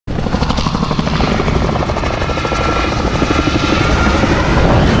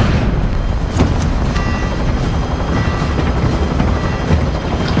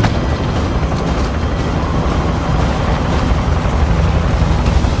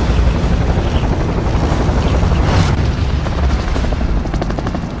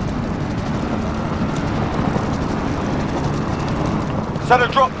Set a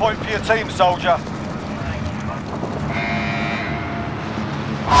drop point for your team, soldier.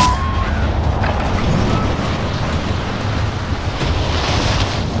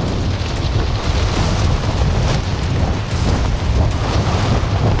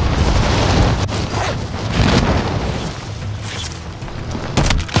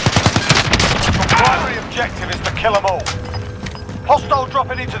 Your primary objective is to kill them all. Hostile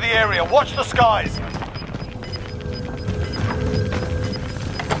dropping into the area. Watch the skies.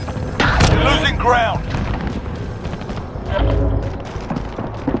 You're losing ground.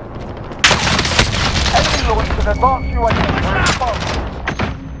 Enemy launched an advanced UAV. We're exposed.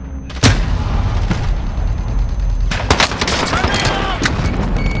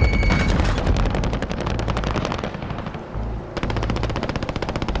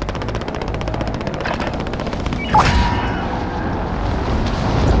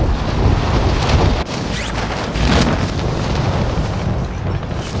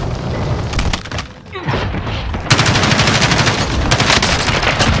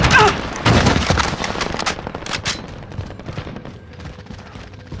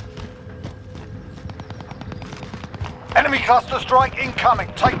 Enemy cluster strike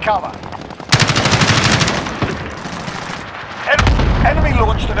incoming. Take cover. Enemy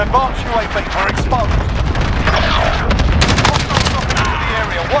launched an advanced UAV. We're exposed. Hostiles dropping into the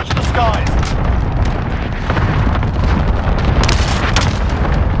area. Watch the skies.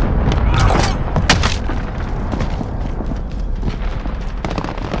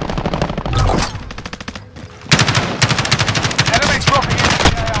 Enemy dropping into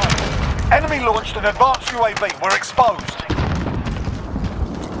the AO. Enemy launched an advanced UAV. We're exposed.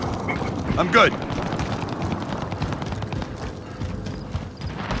 I'm good.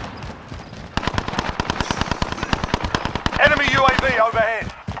 Enemy UAV overhead.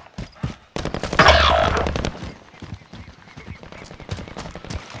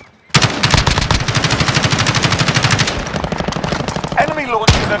 Enemy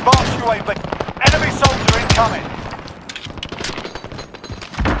launched an advanced UAV. Enemy soldier incoming.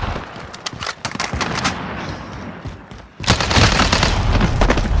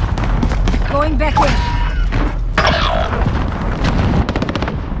 Going back in.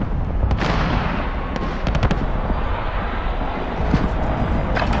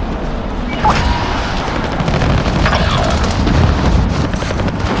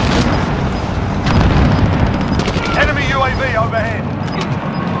 Enemy UAV overhead.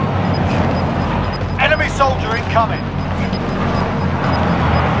 Enemy soldier incoming.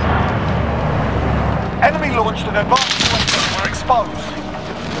 Enemy launched an advanced UAV. We're exposed.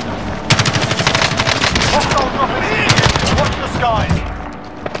 Hostile dropping in. Watch the skies.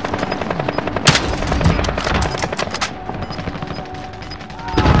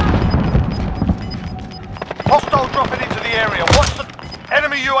 Hostile dropping into the area. Watch the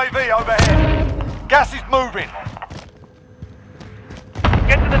enemy UAV overhead. Gas is moving.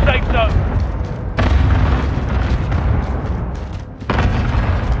 Get to the safe zone.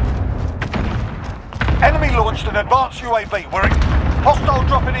 Enemy launched an advanced UAV. Hostile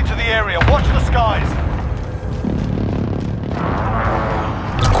dropping into the area. Watch the skies.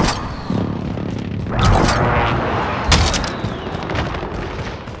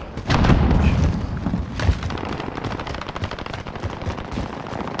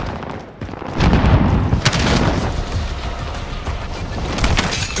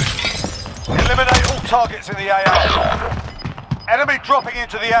 Eliminate all targets in the AO. Enemy dropping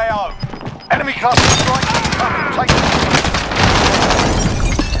into the AO. Enemy cluster strike incoming. Take it.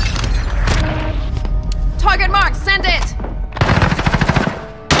 Target marked. Send it.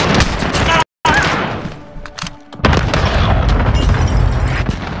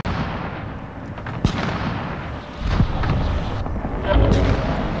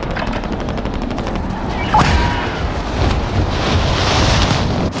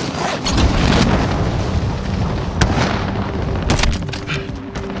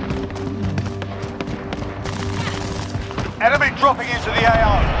 Enemy dropping into the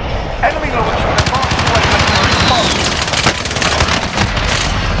AO. Enemy launched an advanced UAV. Exposed.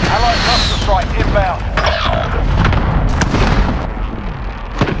 Allied cluster strike inbound.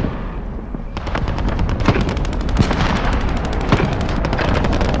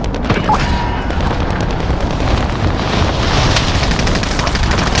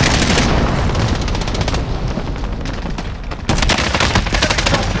 Enemy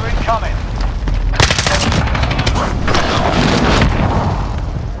soldier incoming.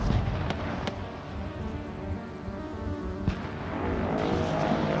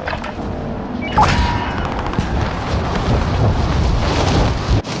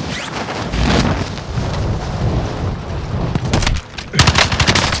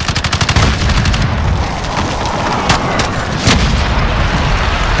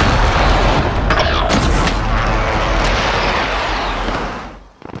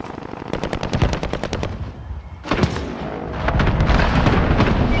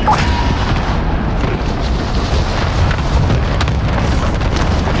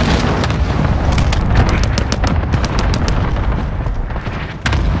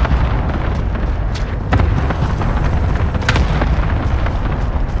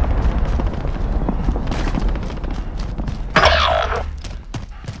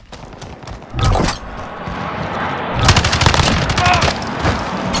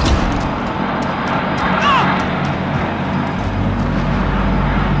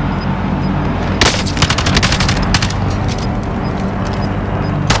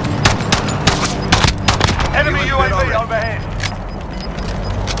 Enemy Feeling good UAV already. overhead.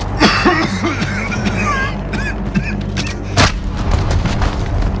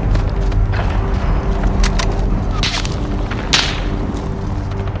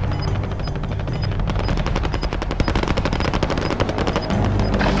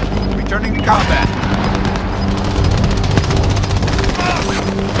 Returning to combat.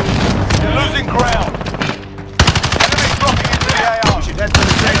 You're losing ground. Enemy dropping into the AO. We should head for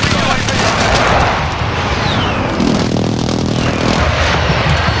the safe Enemy zone. UAV overhead.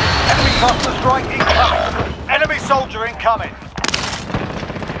 Enemy cluster strike incoming. Enemy soldier incoming.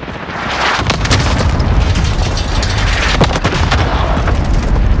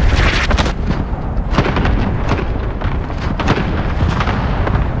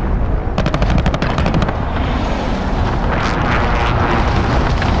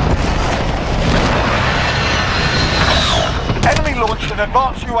 Enemy launched an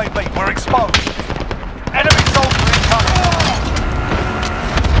advanced UAV. We're exposed. Enemy soldier incoming.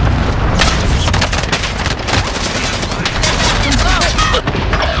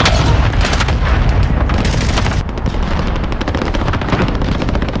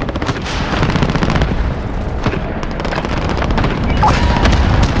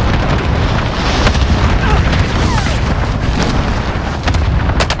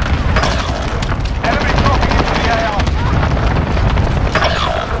 Enemy dropping into the AO.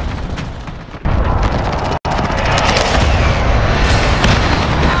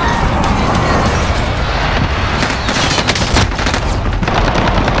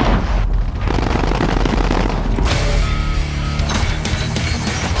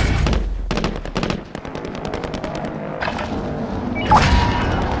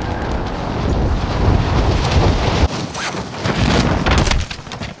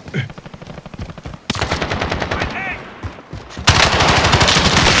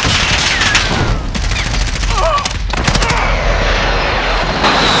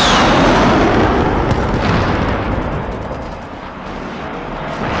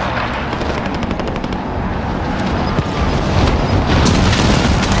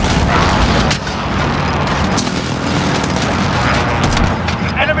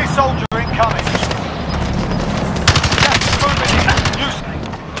 Enemy soldier incoming. Gas is moving in. Use.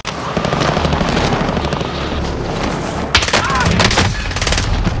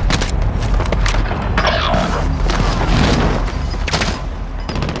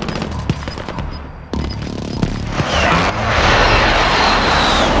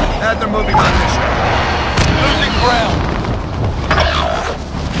 They're moving on mission. Losing ground.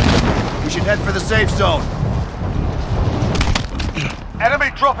 We should head for the safe zone.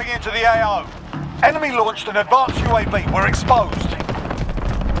 Enemy dropping into the AO. Enemy launched an advanced UAV. We're exposed.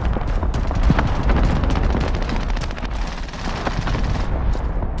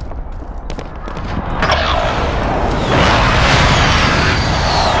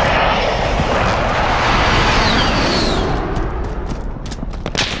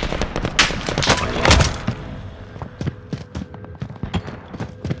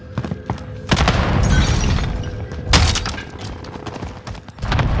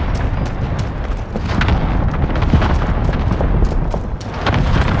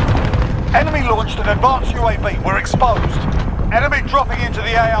 Enemy launched an advanced UAV. We're exposed. Enemy dropping into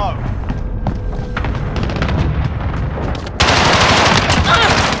the AO.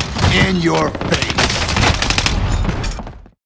 In your face.